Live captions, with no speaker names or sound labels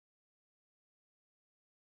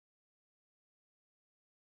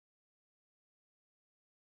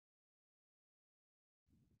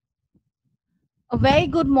A very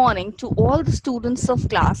good morning to all the students of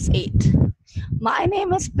class 8. My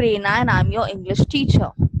name is Prerna and I'm your English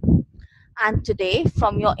teacher. And today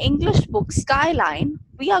from your English book Skyline,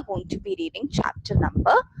 we are going to be reading chapter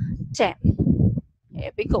number 10.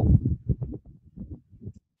 Here we go.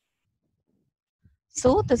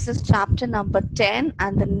 So this is chapter number 10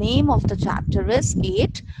 and the name of the chapter is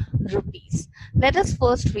 8 rupees. Let us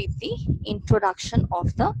first read the introduction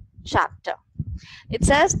of the chapter. It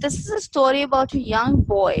says, this is a story about a young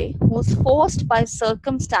boy who's forced by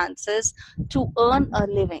circumstances to earn a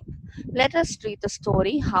living. Let us read the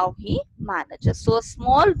story, how he manages. So a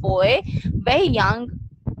small boy, very young,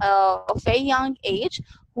 of very young age,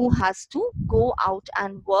 who has to go out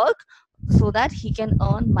and work so that he can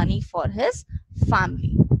earn money for his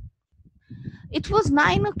family. It was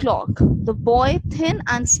 9 o'clock. The boy, thin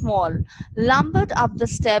and small, lumbered up the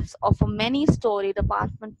steps of a many-storied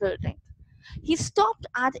apartment building. He stopped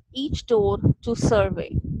at each door to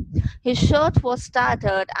survey. His shirt was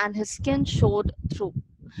tattered and his skin showed through.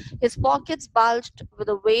 His pockets bulged with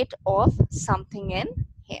the weight of something in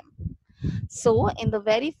him. So, in the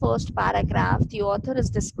very first paragraph, the author is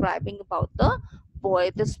describing about the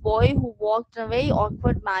boy. This boy who walked in a very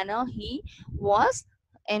awkward manner, he was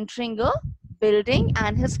entering a building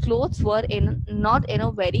and his clothes were not in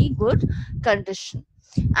a very good condition.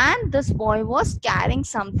 And this boy was carrying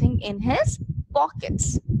something in his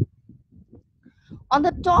pockets. On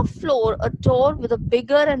the top floor, a door with a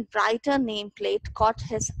bigger and brighter nameplate caught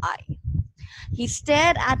his eye. He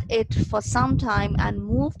stared at it for some time and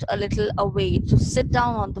moved a little away to sit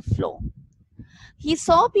down on the floor. He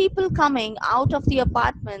saw people coming out of the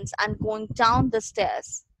apartments and going down the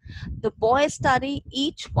stairs. The boy studied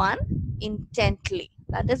each one intently,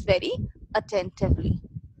 that is very attentively.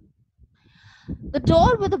 The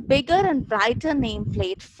door with a bigger and brighter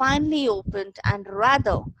nameplate finally opened and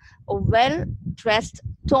rather a well-dressed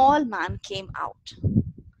tall man came out.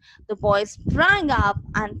 The boy sprang up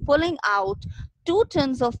and pulling out 2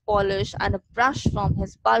 tins of polish and a brush from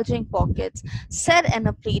his bulging pockets, said in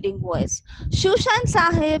a pleading voice, "Shushan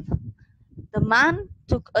Sahib." The man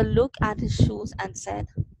took a look at his shoes and said,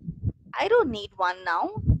 "I don't need one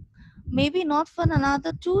now. Maybe not for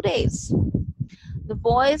another 2 days." The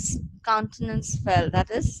boy's countenance fell, that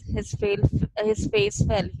is, his face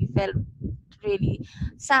fell. He felt really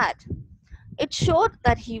sad. It showed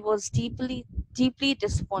that he was deeply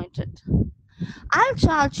disappointed. "I'll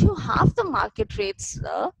charge you half the market rate,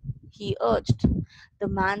 sir," he urged. The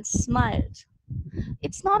man smiled.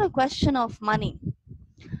 "It's not a question of money.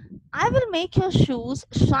 I will make your shoes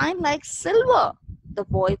shine like silver," the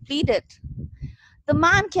boy pleaded. The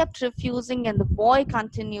man kept refusing and the boy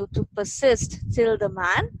continued to persist till the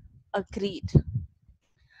man agreed.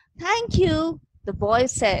 "Thank you," the boy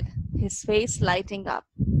said, his face lighting up.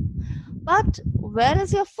 "But where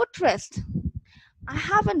is your footrest?" "I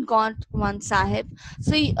haven't got one, Sahib."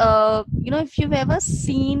 So, if you've ever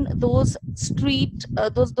seen those street,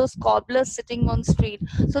 those cobblers sitting on street,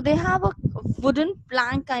 so they have a wooden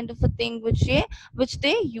plank kind of a thing which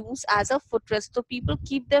they use as a footrest. So people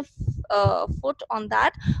keep their foot on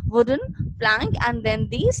that wooden plank, and then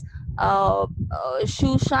these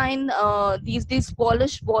shoe shine, these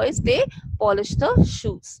polished boys, they polish the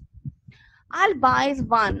shoes. "I'll buy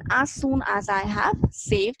one as soon as I have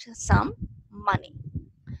saved some money."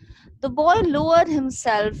 The boy lowered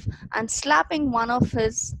himself and slapping one of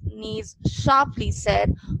his knees sharply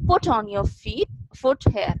said, "Put on your foot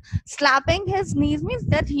here." Slapping his knees means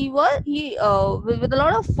that with a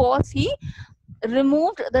lot of force, he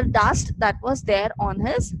removed the dust that was there on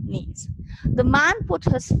his knees. The man put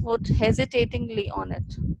his foot hesitatingly on it.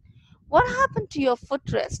 "What happened to your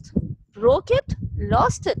footrest?" "Broke it?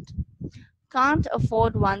 Lost it?" "Can't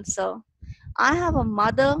afford one, sir. I have a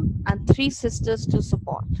mother and 3 sisters to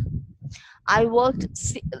support."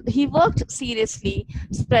 He worked seriously,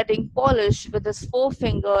 spreading polish with his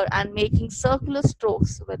forefinger and making circular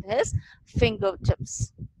strokes with his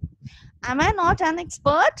fingertips. "Am I not an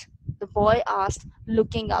expert?" the boy asked,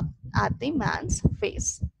 looking up at the man's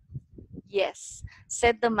face. "Yes,"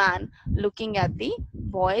 said the man, looking at the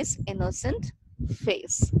boy's innocent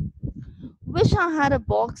face. "Wish I had a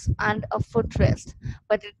box and a footrest,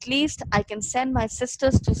 but at least I can send my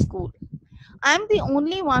sisters to school. I'm the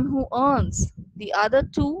only one who earns. The other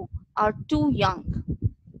 2 are too young."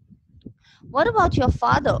 "What about your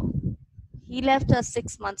father?" "He left us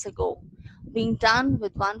 6 months ago, being done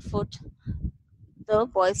with one foot," the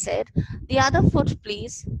boy said. "The other foot,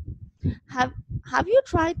 please." Have you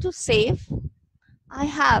tried to save?" "I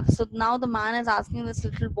have." So now the man is asking this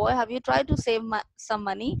little boy, "Have you tried to save some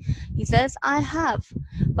money?" He says, "I have,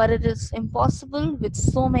 but it is impossible with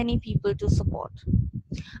so many people to support.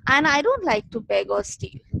 And I don't like to beg or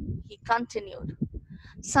steal, he continued.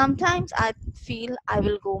 Sometimes I feel I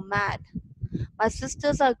will go mad. My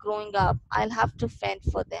sisters are growing up, I'll have to fend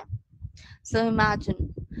for them. So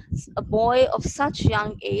imagine a boy of such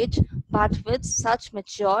young age but with such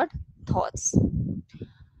matured thoughts.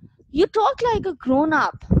 You talk like a grown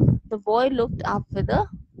up. The boy looked up with a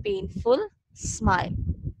painful smile.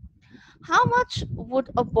 How much would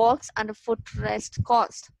a box and a footrest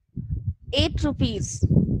cost? 8 rupees.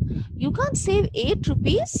 You can't save 8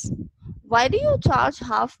 rupees? Why do you charge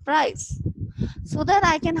half price? So that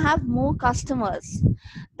I can have more customers.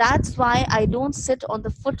 That's why I don't sit on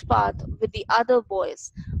the footpath with the other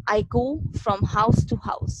boys. I go from house to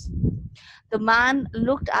house. The man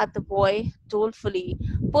looked at the boy dolefully,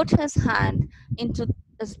 put his hand into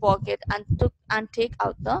his pocket and take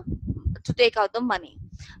out the money.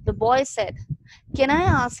 The boy said, "Can I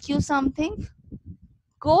ask you something?"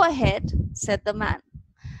 "Go ahead," said the man.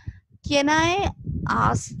 "Can I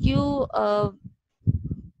ask you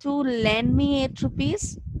to lend me 8 rupees?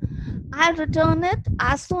 I'll return it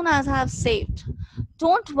as soon as I have saved.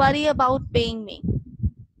 Don't worry about paying me."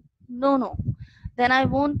 "No, no, then I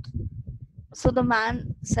won't." So the man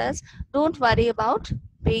says, "Don't worry about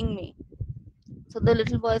paying me." So the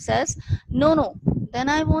little boy says, "No, no, then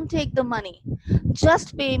I won't take the money. Just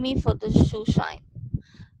pay me for the shoe shine.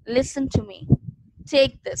 Listen to me.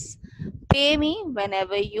 Take this. Pay me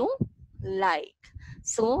whenever you like."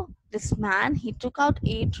 So this man, he took out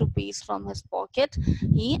 8 rupees from his pocket.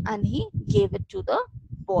 He gave it to the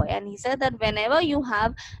boy, and he said that whenever you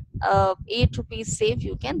have 8 rupees saved,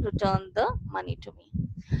 you can return the money to me.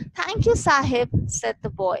 "Thank you, Sahib," said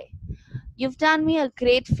the boy. "You've done me a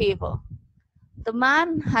great favor." The man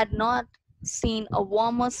had not seen a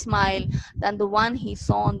warmer smile than the one he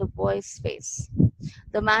saw on the boy's face.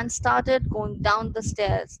 The man started going down the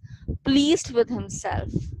stairs, pleased with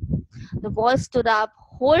himself. The boy stood up,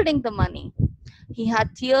 holding the money. He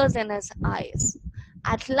had tears in his eyes.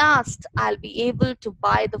 "At last, I'll be able to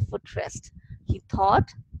buy the footrest," he thought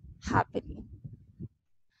happily.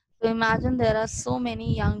 So imagine there are so many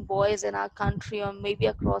young boys in our country or maybe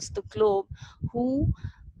across the globe who,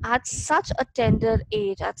 at such a tender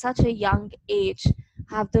age, at such a young age,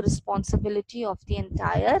 have the responsibility of the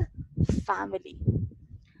entire family.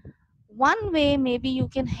 One way maybe you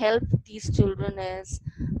can help these children is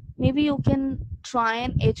maybe you can try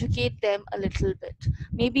and educate them a little bit.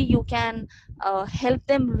 Maybe you can help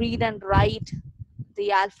them read and write the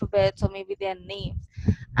alphabets or maybe their names.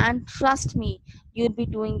 And trust me, you'll be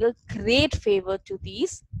doing a great favor to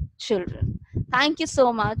these children. Thank you so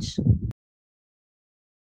much.